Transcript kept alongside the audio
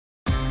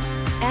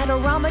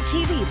Adorama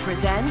TV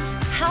presents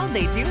How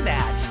They Do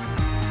That,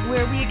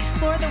 where we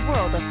explore the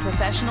world of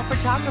professional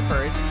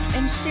photographers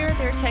and share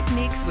their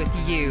techniques with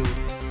you.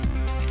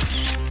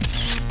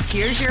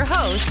 Here's your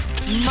host,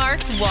 Mark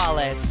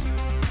Wallace.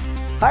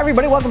 Hi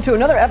everybody, welcome to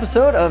another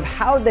episode of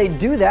How They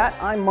Do That.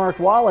 I'm Mark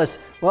Wallace.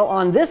 Well,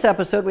 on this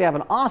episode we have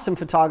an awesome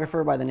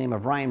photographer by the name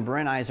of Ryan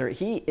Brenizer.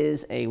 He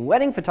is a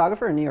wedding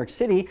photographer in New York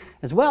City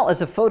as well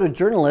as a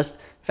photojournalist.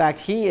 In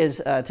fact, he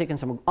has taken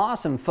some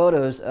awesome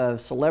photos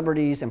of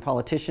celebrities and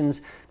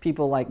politicians,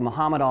 people like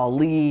Muhammad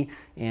Ali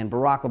and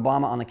Barack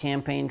Obama on the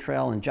campaign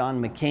trail, and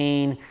John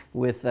McCain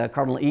with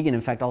Cardinal Egan,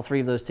 in fact, all three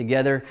of those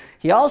together.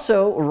 He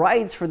also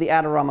writes for the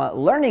Adorama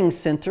Learning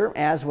Center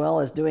as well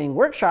as doing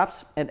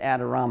workshops at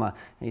Adorama.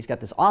 And he's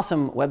got this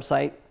awesome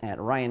website at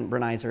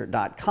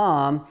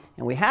ryanbrenizer.com.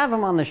 And we have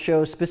him on the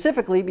show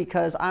specifically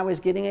because I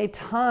was getting a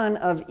ton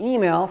of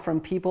email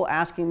from people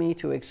asking me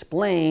to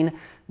explain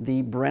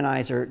the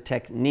Brenizer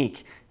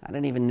technique. I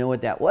didn't even know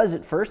what that was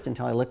at first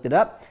until I looked it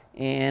up,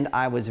 and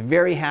I was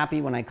very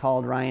happy when I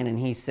called Ryan and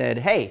he said,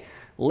 hey,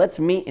 let's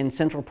meet in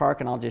Central Park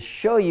and I'll just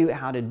show you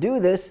how to do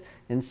this.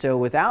 And so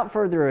without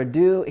further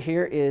ado,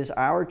 here is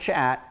our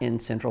chat in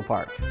Central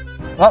Park.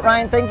 Well,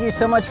 Ryan, thank you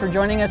so much for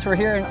joining us. We're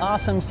here in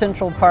awesome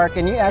Central Park,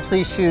 and you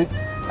actually shoot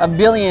a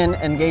billion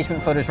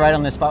engagement photos right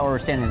on this spot where we're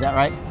standing, is that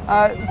right?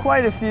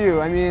 Quite a few.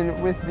 I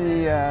mean, with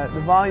the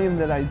volume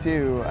that I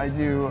do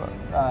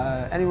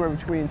anywhere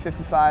between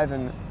 55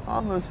 and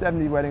almost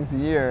 70 weddings a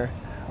year.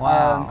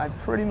 Wow. I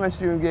pretty much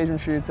do engagement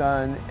shoots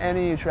on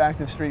any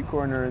attractive street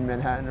corner in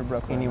Manhattan or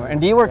Brooklyn. Anywhere.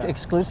 And do you work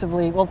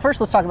exclusively, well,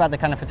 first let's talk about the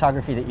kind of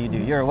photography that you do.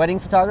 You're a wedding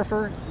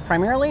photographer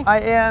primarily?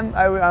 I am.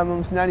 I'm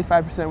almost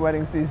 95%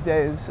 weddings these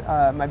days.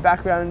 My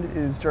background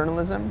is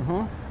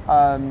journalism.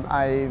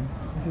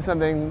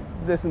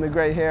 This and the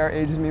gray hair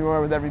ages me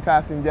more with every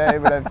passing day,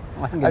 but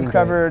I've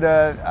covered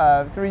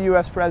 3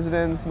 U.S.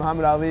 presidents,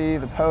 Muhammad Ali,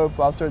 the Pope,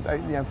 all sorts.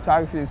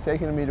 Photography has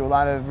taken me to a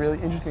lot of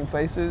really interesting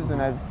places, and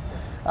I've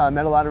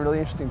met a lot of really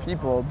interesting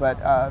people. But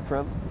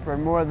for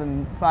more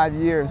than 5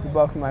 years, the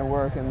bulk of my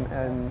work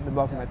and the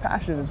bulk of my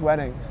passion is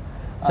weddings.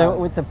 So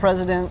with the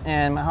president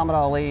and Muhammad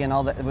Ali and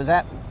all that,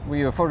 were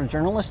you a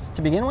photojournalist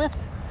to begin with?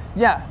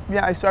 Yeah.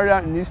 I started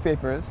out in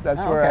newspapers.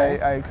 That's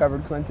where I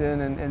covered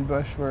Clinton and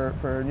Bush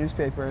for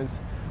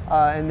newspapers.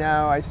 And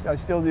now I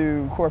still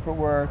do corporate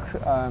work,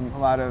 a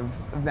lot of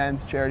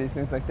events, charities,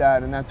 things like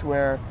that. And that's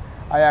where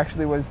I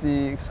actually was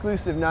the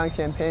exclusive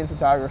non-campaign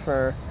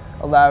photographer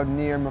allowed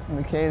near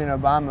McCain and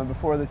Obama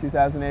before the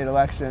 2008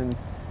 election.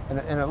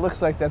 And it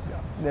looks like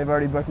they've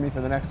already booked me for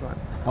the next one.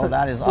 Oh,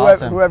 that is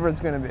awesome. Whoever it's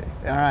going to be.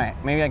 Yeah. All right,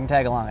 maybe I can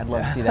tag along. I'd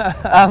love to see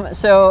that.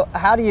 So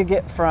how do you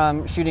get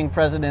from shooting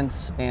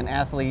presidents and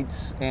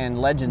athletes and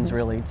legends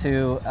really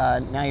to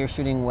now you're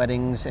shooting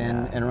weddings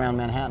and around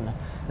Manhattan?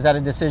 Was that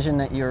a decision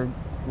that you're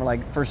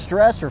like for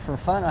stress or for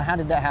fun? Or how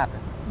did that happen?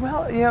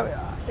 Well,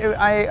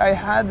 I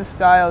had the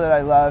style that I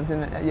loved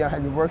and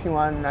had been working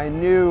on, and I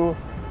knew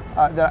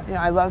that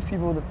I love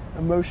people with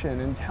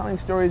emotion and telling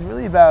stories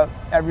really about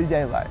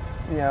everyday life.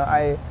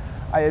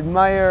 I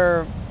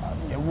admire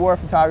war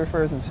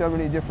photographers and so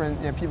many different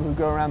people who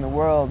go around the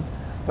world,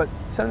 but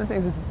some of the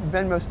things that's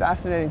been most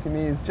fascinating to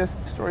me is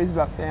just stories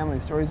about family,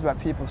 stories about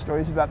people,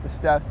 stories about the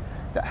stuff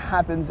that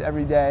happens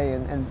every day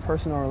and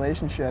personal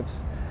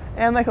relationships.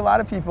 And like a lot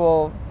of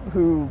people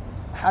who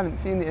haven't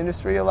seen the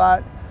industry a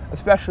lot,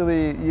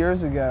 especially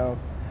years ago,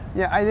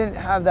 I didn't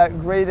have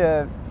that great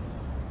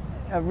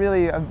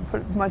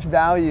put much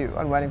value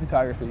on wedding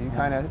photography. You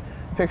kind of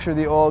picture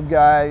the old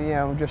guy,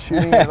 just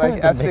shooting at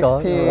like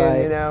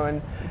F-16,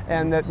 right.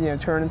 and that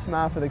turn and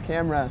smile for the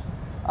camera.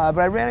 But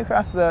I ran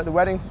across the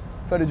Wedding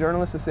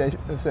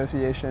Photojournalists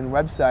Association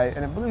website,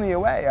 and it blew me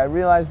away. I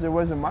realized there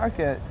was a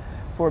market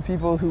for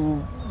people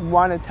who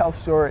want to tell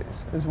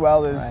stories as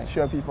well as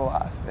show people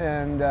off,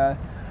 and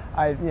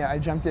I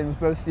jumped in with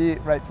both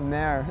feet right from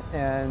there,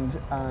 and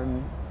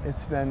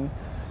it's been.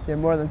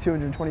 More than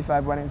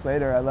 225 weddings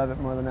later, I love it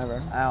more than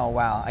ever. Oh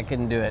wow, I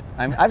couldn't do it.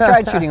 I've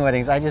tried shooting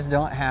weddings. I just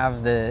don't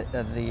have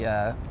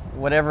the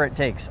whatever it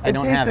takes. I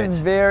don't have it. It takes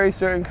a very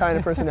certain kind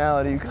of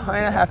personality. You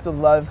kind of have to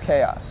love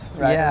chaos,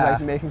 right? Yeah. And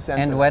like making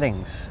sense and of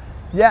weddings.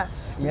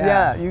 Yes.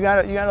 Yeah. You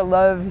gotta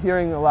love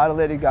hearing a lot of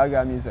Lady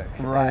Gaga music.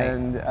 Right.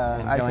 And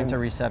going to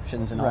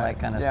receptions and all that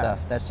kind of stuff.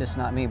 That's just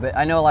not me. But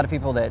I know a lot of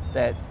people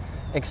that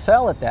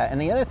excel at that.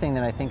 And the other thing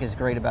that I think is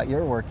great about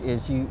your work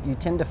is you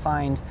tend to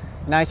find.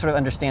 And I sort of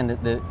understand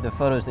the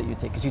photos that you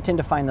take, because you tend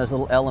to find those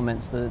little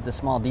elements, the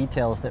small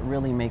details that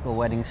really make a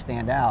wedding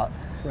stand out.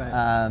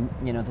 Right.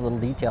 The little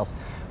details.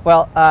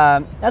 Well,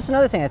 that's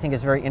another thing I think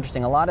is very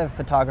interesting. A lot of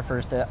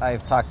photographers that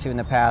I've talked to in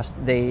the past,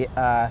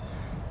 they're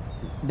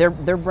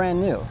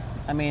brand new.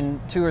 I mean,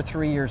 2 or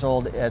 3 years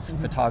old as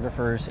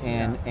photographers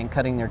and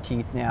cutting their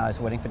teeth now as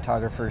wedding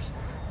photographers.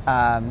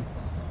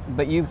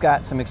 But you've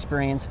got some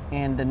experience,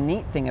 and the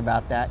neat thing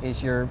about that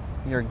is you're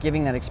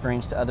giving that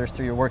experience to others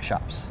through your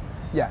workshops.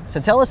 Yes. So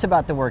tell us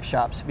about the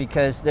workshops,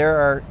 because there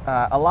are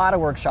a lot of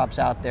workshops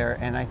out there,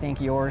 and I think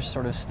yours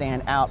sort of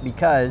stand out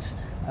because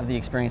of the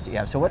experience that you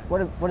have. So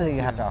what do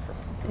you have to offer?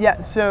 Yeah,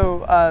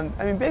 so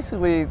I mean,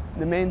 basically,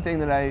 the main thing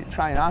that I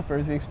try and offer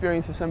is the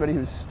experience of somebody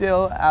who's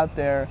still out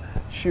there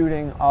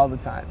shooting all the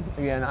time.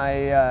 Again,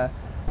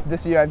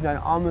 this year I've done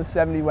almost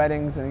 70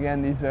 weddings, and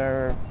again, these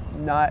are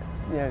not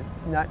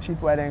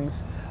cheap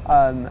weddings.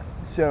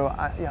 So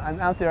I'm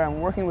out there,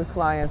 I'm working with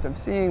clients, I'm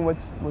seeing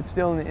what's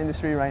still in the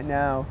industry right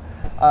now,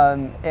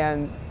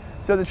 and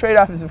so the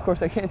trade-off is, of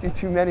course, I can't do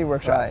too many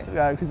workshops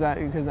because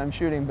I'm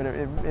shooting, but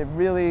it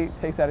really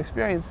takes that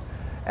experience.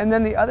 And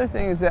then the other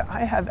thing is that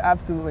I have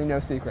absolutely no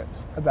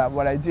secrets about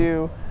what I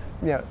do,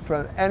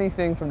 from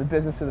anything from the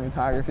business to the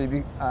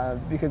photography,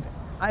 because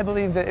I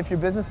believe that if your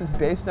business is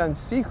based on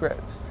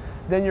secrets,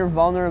 then you're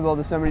vulnerable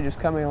to somebody just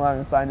coming along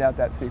and find out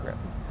that secret.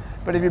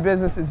 But if your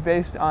business is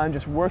based on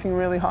just working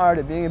really hard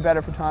at being a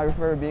better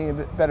photographer, being a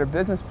better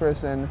business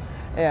person,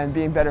 and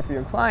being better for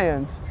your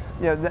clients,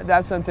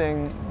 that's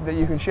something that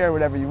you can share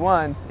whatever you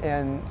want,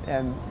 and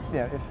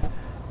if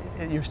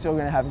you're still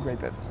going to have a great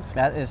business.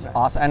 That is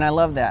awesome, and I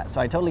love that. So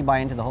I totally buy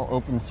into the whole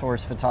open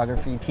source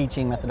photography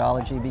teaching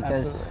methodology,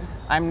 because Absolutely.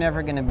 I'm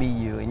never going to be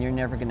you and you're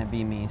never going to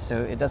be me.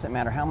 So it doesn't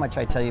matter how much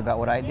I tell you about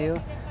what I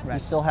do, you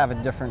still have a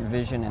different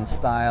vision and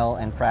style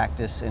and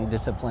practice and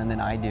discipline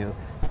than I do,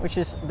 which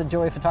is the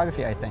joy of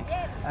photography, I think.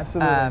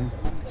 Absolutely.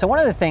 So one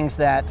of the things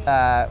that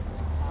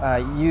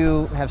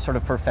you have sort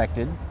of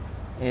perfected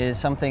is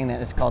something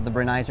that is called the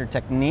Brenizer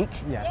technique.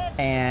 Yes.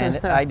 And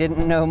I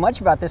didn't know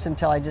much about this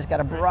until I just got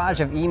a barrage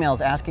of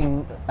emails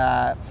asking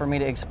for me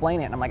to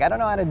explain it. And I'm like, I don't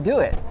know how to do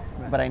it,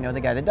 but I know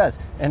the guy that does.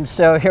 And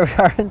so here we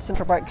are in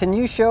Central Park. Can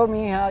you show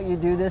me how you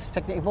do this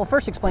technique? Well,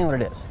 first explain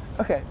what it is.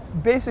 Okay,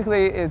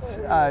 basically it's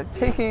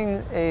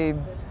taking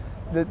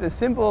the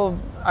simple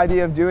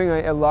idea of doing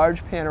a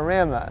large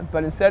panorama,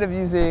 but instead of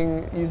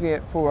using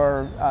it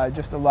for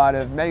just a lot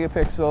of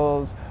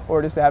megapixels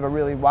or just to have a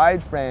really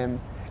wide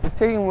frame, it's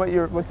taking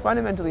what's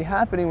fundamentally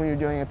happening when you're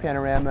doing a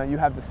panorama. You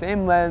have the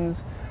same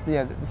lens,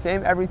 the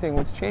same everything.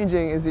 What's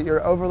changing is that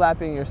you're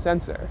overlapping your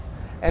sensor.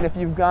 And if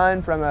you've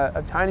gone from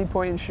a tiny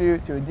point and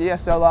shoot to a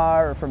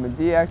DSLR, or from a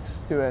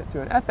DX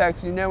to an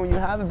FX, when you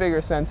have a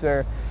bigger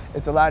sensor,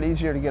 it's a lot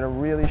easier to get a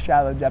really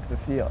shallow depth of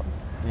field.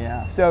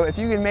 Yeah. So if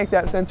you can make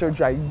that sensor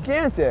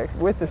gigantic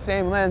with the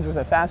same lens, with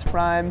a fast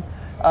prime,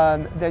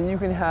 then you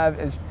can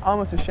have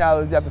almost as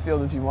shallow depth of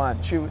field as you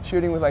want,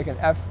 shooting with like an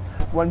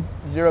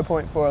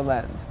f1.0.4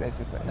 lens,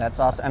 basically.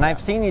 That's awesome. And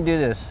I've seen you do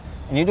this,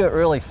 and you do it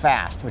really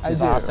fast, which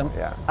is awesome.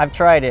 Yeah. I've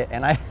tried it,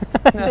 and I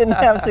didn't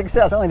have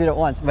success. I only did it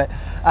once, but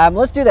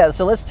let's do that.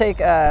 So let's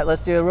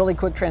do a really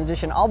quick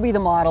transition. I'll be the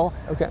model,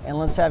 okay, and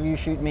let's have you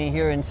shoot me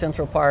here in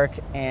Central Park,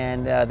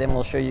 and then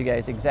we'll show you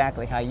guys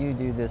exactly how you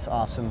do this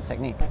awesome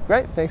technique.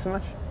 Great, thanks so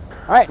much.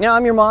 All right, now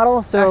I'm your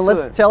model, so Excellent.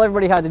 Let's tell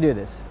everybody how to do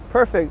this.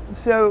 Perfect.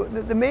 So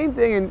the main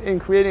thing in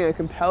creating a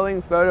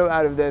compelling photo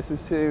out of this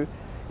is to,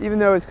 even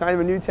though it's kind of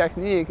a new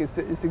technique, is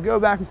to go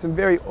back to some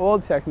very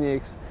old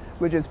techniques,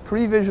 which is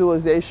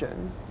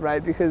pre-visualization,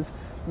 right? Because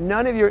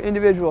none of your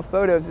individual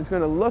photos is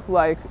going to look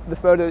like the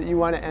photo that you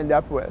want to end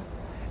up with.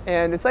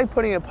 And it's like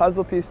putting a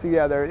puzzle piece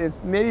together. It's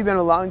maybe been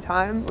a long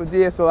time with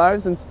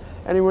DSLRs since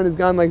anyone has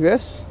gone like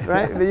this,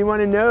 right? But you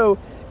want to know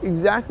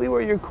exactly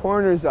where your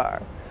corners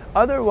are.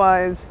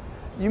 Otherwise,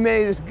 you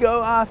may just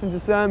go off into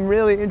some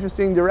really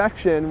interesting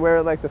direction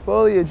where like the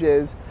foliage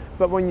is,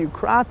 but when you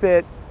crop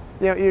it,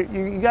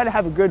 you got to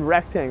have a good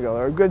rectangle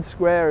or a good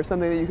square or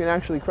something that you can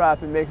actually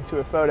crop and make into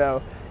a photo,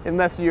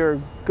 unless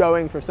you're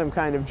going for some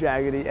kind of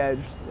jaggedy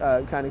edged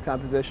kind of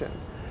composition.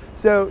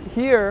 So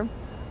here,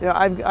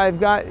 I've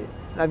got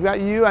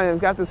you, and I've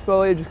got this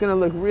foliage. It's going to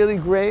look really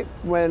great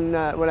when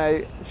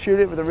I shoot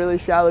it with a really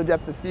shallow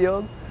depth of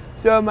field.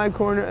 So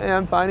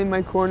I'm finding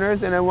my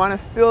corners, and I want to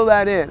fill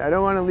that in. I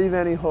don't want to leave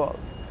any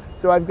holes.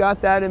 So I've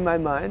got that in my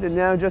mind, and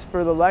now just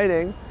for the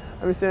lighting,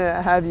 I'm just going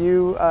to have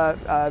you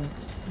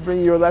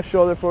bring your left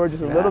shoulder forward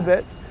just a little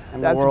bit.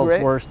 I'm That's the world's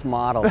great. worst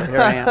model, but here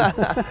I am.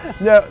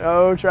 No,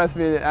 oh, trust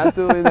me,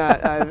 absolutely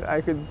not.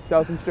 I could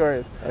tell some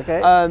stories.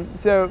 Okay.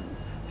 So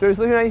just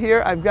looking right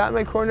here, I've got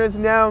my corners.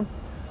 Now,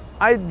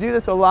 I do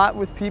this a lot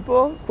with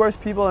people. Of course,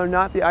 people are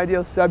not the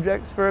ideal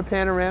subjects for a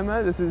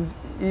panorama. This is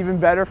even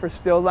better for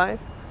still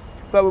life.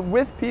 But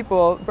with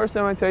people, first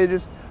I want to tell you,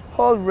 just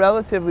hold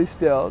relatively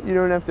still. You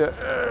don't have to,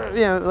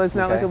 it's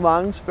not like a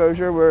long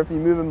exposure where if you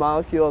move a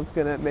molecule, it's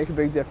going to make a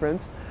big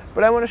difference.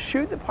 But I want to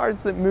shoot the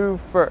parts that move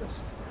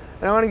first.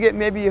 And I want to get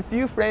maybe a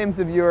few frames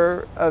of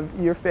your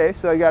face,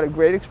 so I got a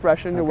great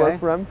expression to work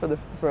from for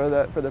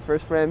the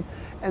first frame,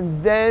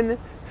 and then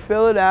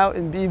fill it out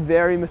and be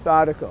very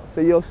methodical.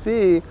 So you'll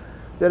see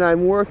that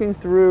I'm working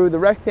through the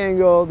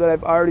rectangle that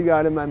I've already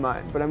got in my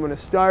mind, but I'm going to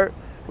start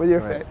with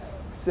your face.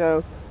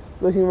 So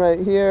looking right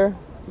here,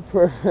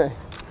 perfect.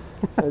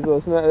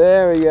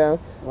 There we go.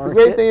 The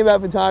great thing about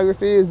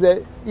photography is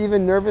that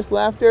even nervous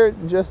laughter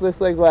just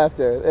looks like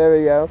laughter. There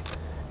we go.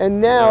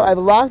 And now I've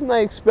locked my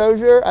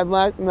exposure, I've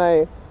locked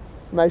my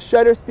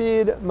shutter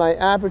speed, my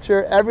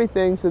aperture,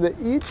 everything, so that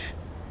each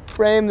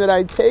frame that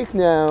I take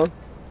now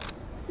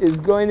is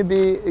going to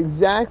be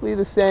exactly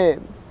the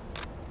same.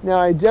 Now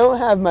I don't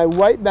have my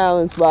white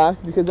balance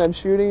locked because I'm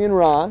shooting in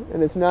RAW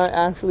and it's not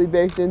actually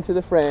baked into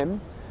the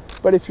frame.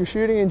 But if you're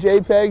shooting in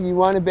JPEG, you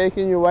want to bake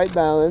in your white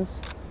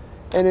balance.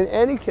 And in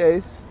any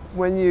case,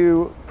 when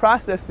you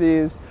process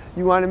these,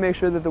 you want to make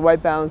sure that the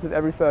white balance of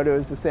every photo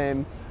is the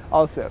same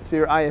also. So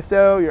your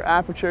ISO, your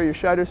aperture, your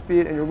shutter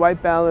speed, and your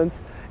white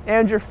balance,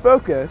 and your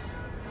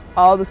focus,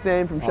 all the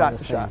same from shot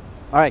to shot.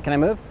 All right, can I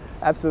move?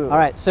 Absolutely. All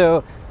right,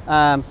 so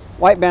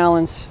white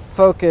balance,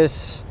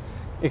 focus,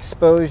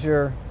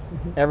 exposure,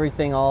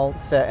 everything all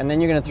set. And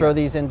then you're going to throw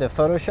these into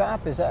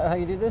Photoshop? Is that how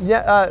you do this?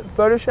 Yeah,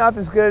 Photoshop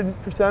is good.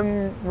 For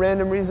some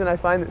random reason, I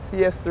find that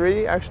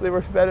CS3 actually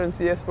works better than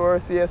CS4 or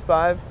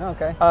CS5.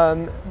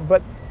 Okay.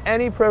 But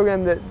any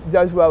program that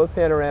does well with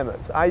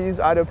panoramas. I use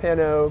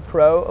AutoPano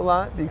Pro a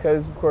lot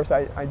because, of course,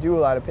 I do a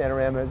lot of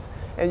panoramas,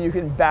 and you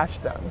can batch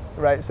them,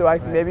 right? So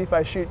maybe if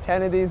I shoot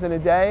 10 of these in a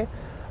day,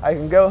 I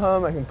can go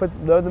home, I can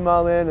load them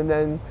all in, and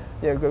then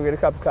go get a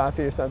cup of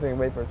coffee or something and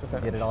wait for it to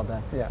finish. Get it all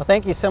done. Yeah. Well,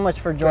 thank you so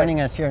much for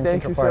joining us here in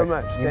Central Park.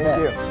 Thank you so much.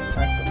 Thank you.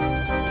 Excellent.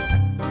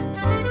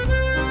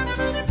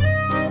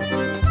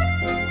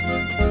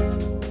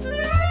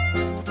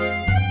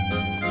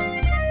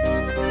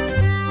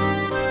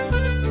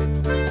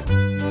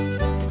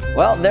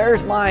 Well,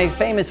 there's my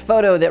famous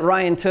photo that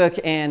Ryan took,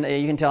 and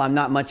you can tell I'm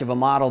not much of a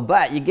model,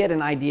 but you get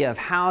an idea of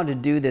how to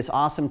do this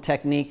awesome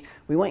technique.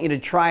 We want you to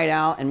try it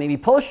out and maybe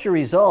post your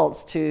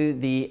results to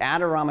the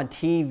Adorama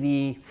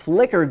TV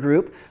Flickr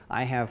group.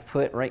 I have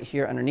put right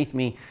here underneath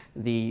me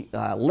the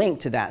link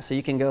to that, so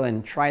you can go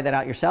and try that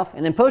out yourself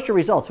and then post your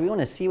results. We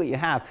want to see what you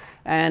have.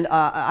 And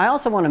I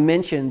also want to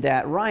mention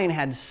that Ryan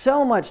had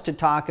so much to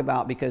talk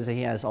about because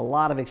he has a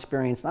lot of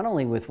experience not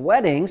only with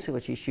weddings,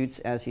 which he shoots,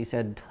 as he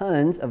said,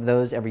 tons of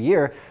those every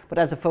year, but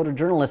as a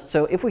photojournalist.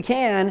 So if we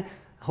can,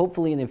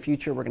 hopefully in the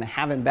future we're going to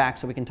have him back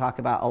so we can talk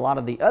about a lot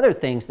of the other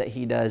things that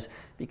he does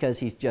because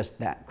he's just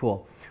that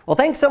cool. Well,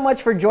 thanks so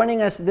much for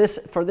joining us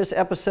for this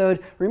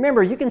episode.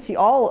 Remember, you can see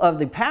all of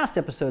the past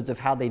episodes of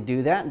How They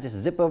Do That and just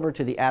zip over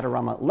to the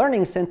Adorama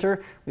Learning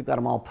Center. We've got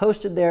them all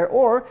posted there,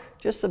 or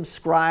just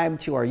subscribe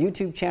to our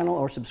YouTube channel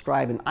or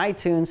subscribe in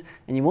iTunes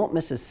and you won't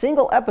miss a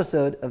single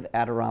episode of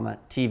Adorama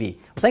TV.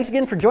 Well, thanks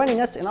again for joining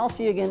us, and I'll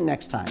see you again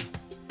next time.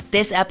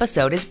 This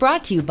episode is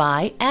brought to you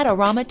by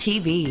Adorama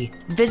TV.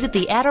 Visit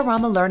the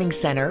Adorama Learning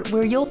Center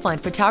where you'll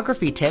find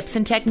photography tips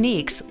and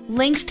techniques,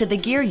 links to the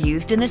gear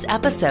used in this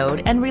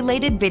episode, and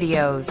related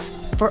videos.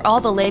 For all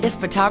the latest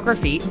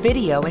photography,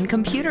 video, and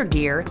computer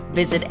gear,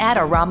 visit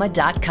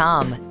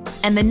Adorama.com.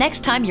 And the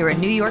next time you're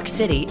in New York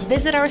City,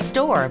 visit our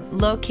store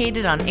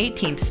located on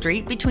 18th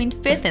Street between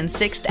 5th and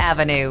 6th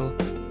Avenue.